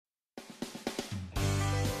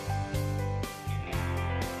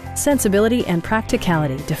Sensibility and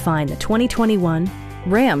practicality define the 2021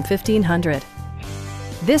 Ram 1500.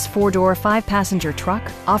 This four-door, five-passenger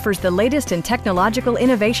truck offers the latest in technological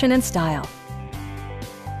innovation and style.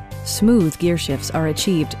 Smooth gear shifts are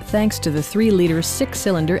achieved thanks to the 3-liter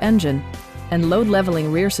six-cylinder engine, and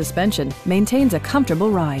load-leveling rear suspension maintains a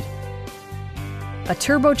comfortable ride. A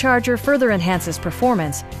turbocharger further enhances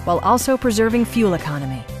performance while also preserving fuel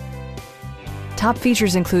economy. Top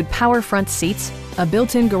features include power front seats, a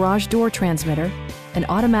built-in garage door transmitter, an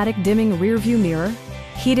automatic dimming rear-view mirror,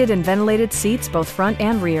 heated and ventilated seats both front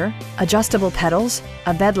and rear, adjustable pedals,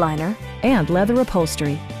 a bedliner, and leather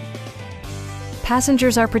upholstery.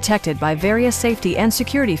 Passengers are protected by various safety and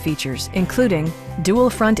security features, including dual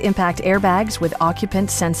front impact airbags with occupant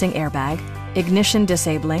sensing airbag, ignition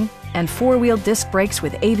disabling, and four-wheel disc brakes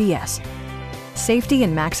with ABS. Safety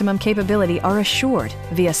and maximum capability are assured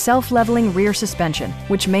via self-leveling rear suspension,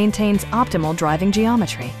 which maintains optimal driving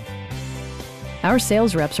geometry. Our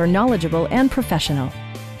sales reps are knowledgeable and professional.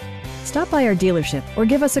 Stop by our dealership or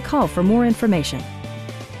give us a call for more information.